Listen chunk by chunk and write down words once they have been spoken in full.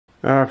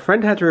A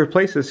friend had to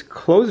replace his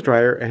clothes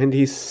dryer and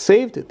he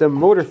saved the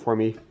motor for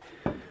me.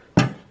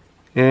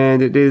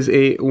 And it is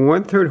a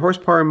 1/3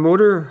 horsepower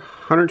motor,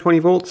 120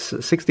 volts,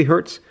 60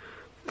 hertz,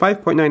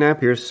 5.9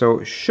 amperes, so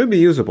it should be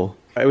usable.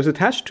 It was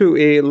attached to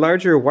a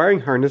larger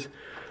wiring harness,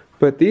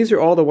 but these are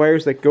all the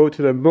wires that go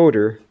to the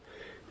motor.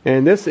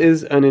 And this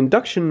is an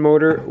induction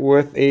motor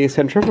with a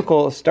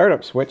centrifugal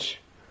startup switch.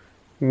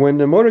 When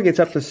the motor gets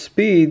up to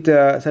speed,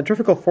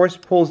 centrifugal force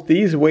pulls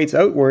these weights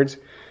outwards,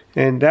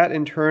 and that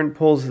in turn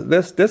pulls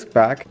this disc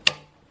back.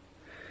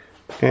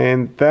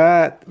 And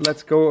that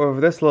lets go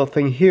of this little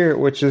thing here,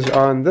 which is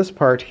on this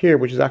part here,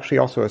 which is actually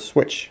also a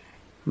switch.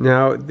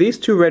 Now, these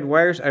two red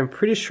wires I'm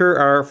pretty sure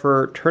are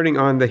for turning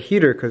on the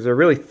heater because they're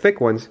really thick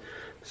ones.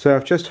 So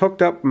I've just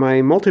hooked up my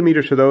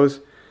multimeter to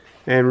those,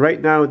 and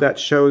right now that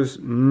shows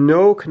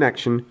no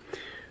connection.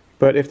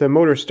 But if the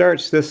motor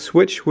starts, this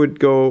switch would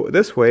go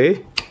this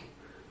way,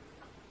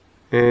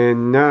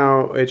 and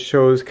now it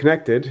shows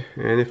connected.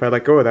 And if I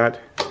let go of that,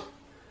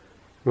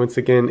 once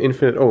again,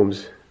 infinite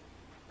ohms.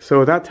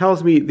 So that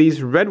tells me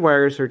these red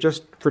wires are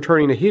just for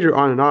turning the heater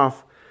on and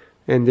off,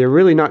 and they're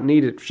really not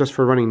needed just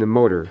for running the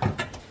motor.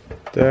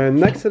 The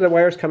next set of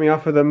wires coming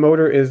off of the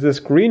motor is this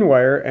green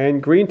wire,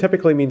 and green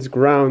typically means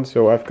ground,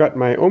 so I've got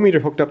my ohm meter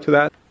hooked up to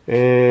that.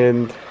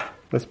 And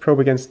let's probe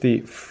against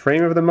the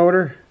frame of the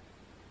motor.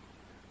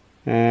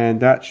 And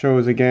that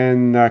shows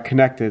again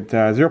connected.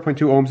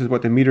 0.2 ohms is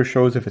what the meter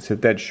shows if it's a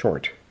dead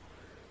short.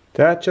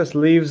 That just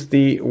leaves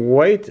the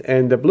white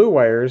and the blue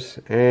wires,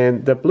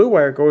 and the blue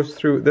wire goes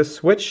through this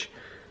switch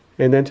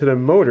and then to the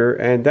motor,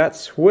 and that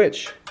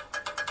switch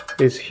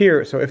is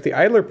here. So if the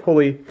idler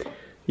pulley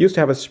used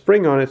to have a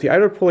spring on it, if the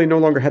idler pulley no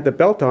longer had the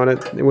belt on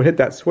it, it would hit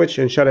that switch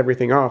and shut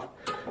everything off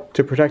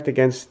to protect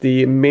against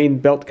the main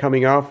belt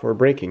coming off or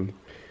breaking.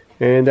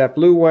 And that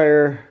blue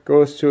wire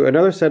goes to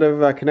another set of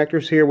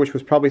connectors here, which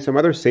was probably some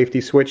other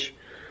safety switch.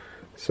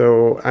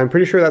 So I'm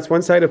pretty sure that's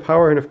one side of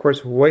power, and of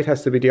course white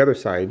has to be the other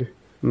side.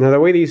 Now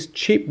the way these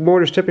cheap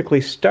motors typically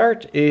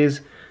start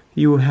is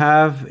you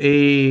have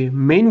a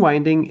main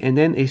winding and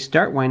then a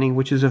start winding,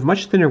 which is of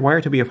much thinner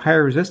wire to be of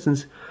higher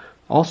resistance,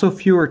 also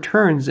fewer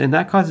turns, and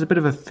that causes a bit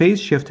of a phase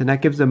shift, and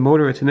that gives the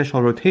motor its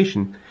initial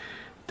rotation.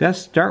 That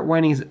start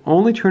winding is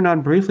only turned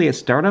on briefly at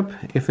startup.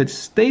 If it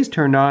stays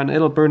turned on,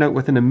 it'll burn out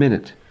within a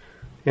minute.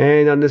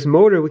 And on this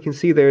motor we can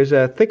see there's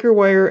a thicker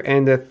wire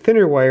and a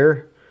thinner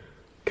wire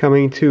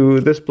coming to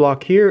this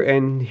block here,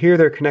 and here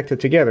they're connected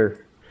together.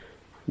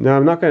 Now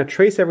I'm not going to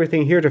trace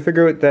everything here to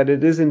figure out that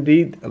it is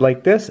indeed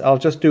like this. I'll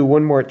just do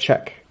one more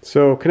check.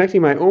 So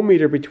connecting my ohm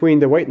meter between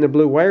the white and the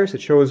blue wires,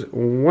 it shows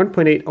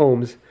 1.8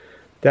 ohms.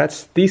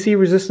 That's DC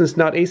resistance,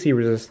 not AC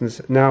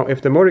resistance. Now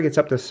if the motor gets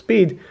up to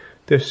speed,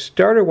 the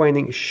starter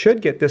winding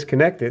should get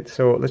disconnected.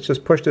 So let's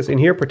just push this in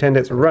here, pretend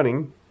it's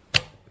running.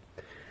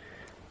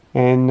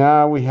 And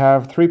now we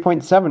have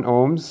 3.7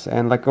 ohms,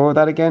 and let go of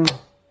that again.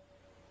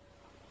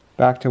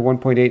 Back to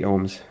 1.8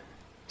 ohms.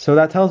 So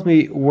that tells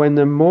me when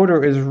the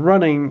motor is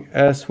running,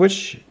 a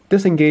switch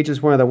disengages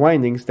one of the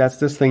windings. That's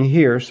this thing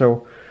here.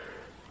 So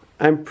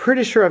I'm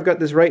pretty sure I've got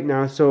this right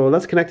now. So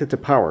let's connect it to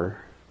power.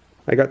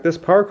 I got this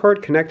power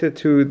cord connected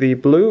to the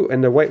blue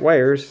and the white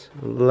wires.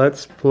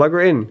 Let's plug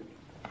her in.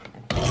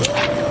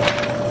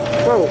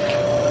 Whoa.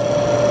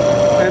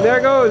 And there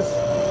it goes.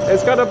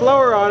 It's got a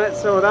blower on it,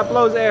 so that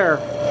blows air.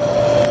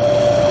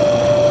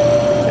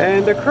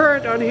 And the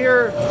current on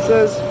here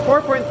says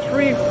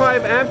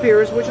 4.35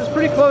 amperes, which is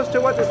pretty close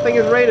to what this thing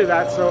is rated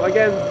at, so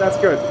again, that's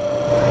good.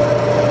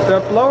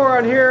 The blower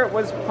on here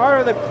was part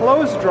of the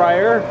clothes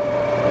dryer.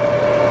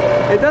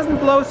 It doesn't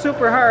blow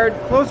super hard.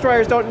 Clothes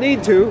dryers don't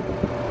need to.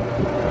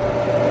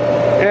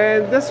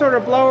 And this sort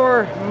of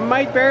blower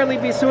might barely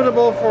be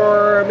suitable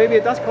for maybe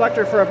a dust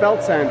collector for a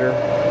belt sander.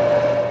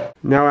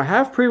 Now I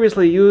have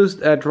previously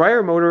used a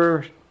dryer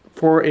motor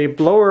for a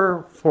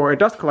blower for a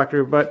dust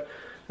collector, but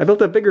I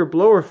built a bigger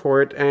blower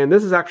for it, and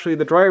this is actually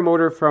the dryer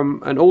motor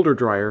from an older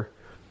dryer.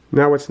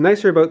 Now what's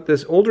nicer about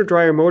this older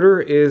dryer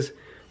motor is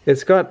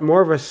it's got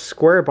more of a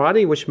square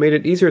body, which made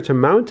it easier to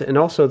mount, and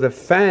also the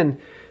fan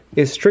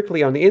is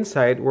strictly on the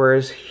inside,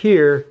 whereas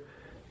here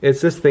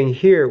it's this thing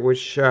here,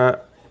 which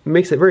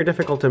makes it very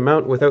difficult to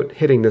mount without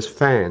hitting this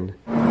fan.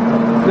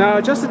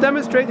 Now just to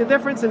demonstrate the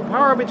difference in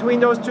power between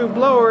those two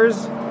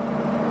blowers,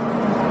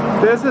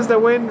 this is the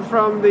wind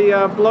from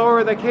the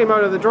blower that came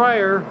out of the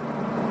dryer,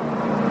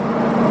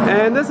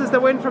 and this is the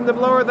wind from the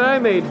blower that I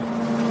made.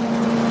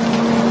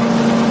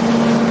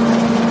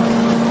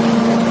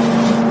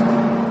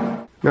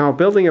 Now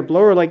building a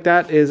blower like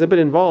that is a bit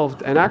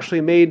involved, and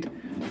actually made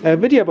a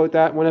video about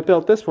that when I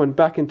built this one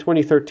back in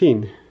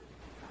 2013.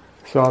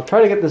 So I'll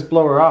try to get this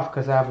blower off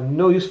because I have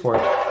no use for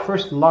it.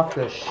 First lock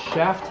the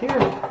shaft here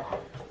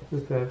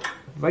with the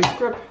vice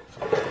grip,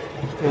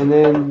 and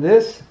then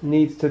this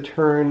needs to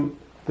turn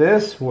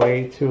this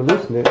way to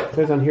loosen it. It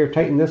says on here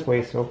tighten this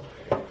way, so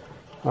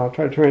I'll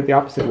try to turn it the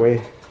opposite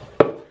way.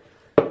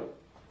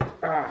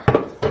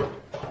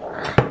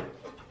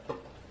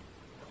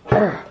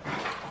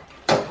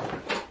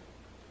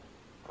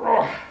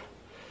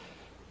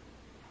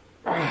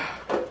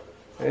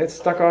 It's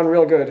stuck on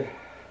real good.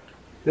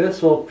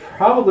 This will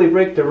probably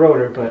break the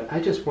rotor, but I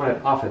just want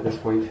it off at this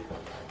point.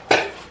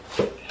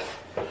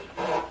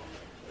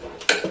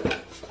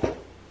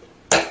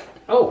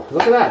 Oh,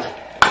 look at that.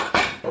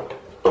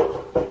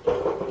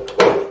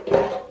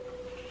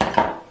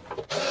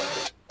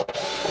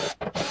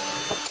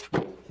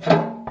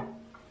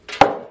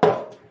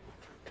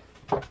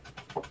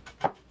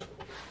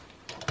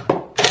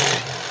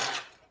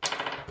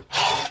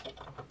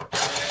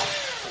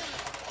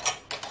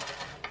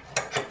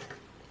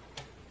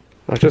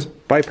 I'll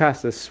just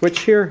bypass this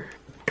switch here.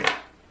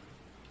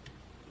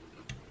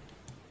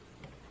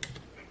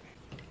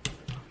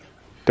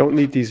 Don't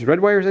need these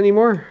red wires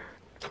anymore.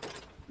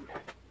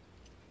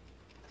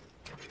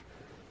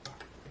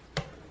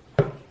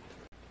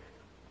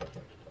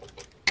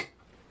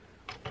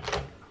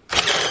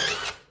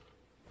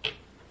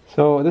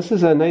 So this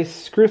is a nice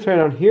screw thread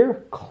on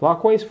here,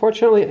 clockwise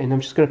fortunately, and I'm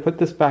just going to put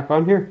this back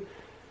on here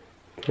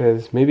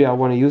because maybe I'll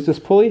want to use this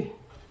pulley.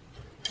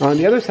 On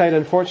the other side,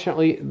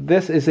 unfortunately,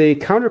 this is a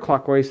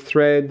counterclockwise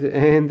thread,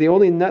 and the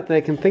only nut that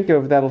I can think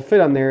of that'll fit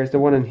on there is the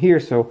one in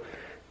here, so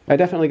I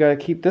definitely got to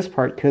keep this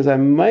part because I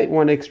might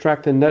want to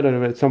extract a nut out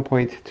of it at some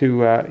point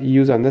to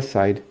use on this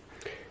side.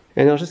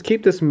 And I'll just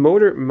keep this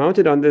motor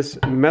mounted on this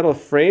metal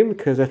frame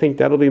because I think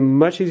that'll be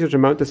much easier to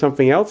mount to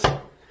something else.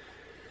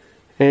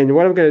 And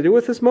what I'm going to do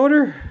with this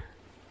motor?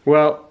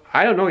 Well,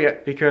 I don't know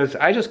yet because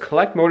I just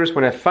collect motors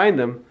when I find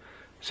them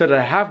so that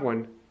I have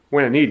one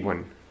when I need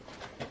one.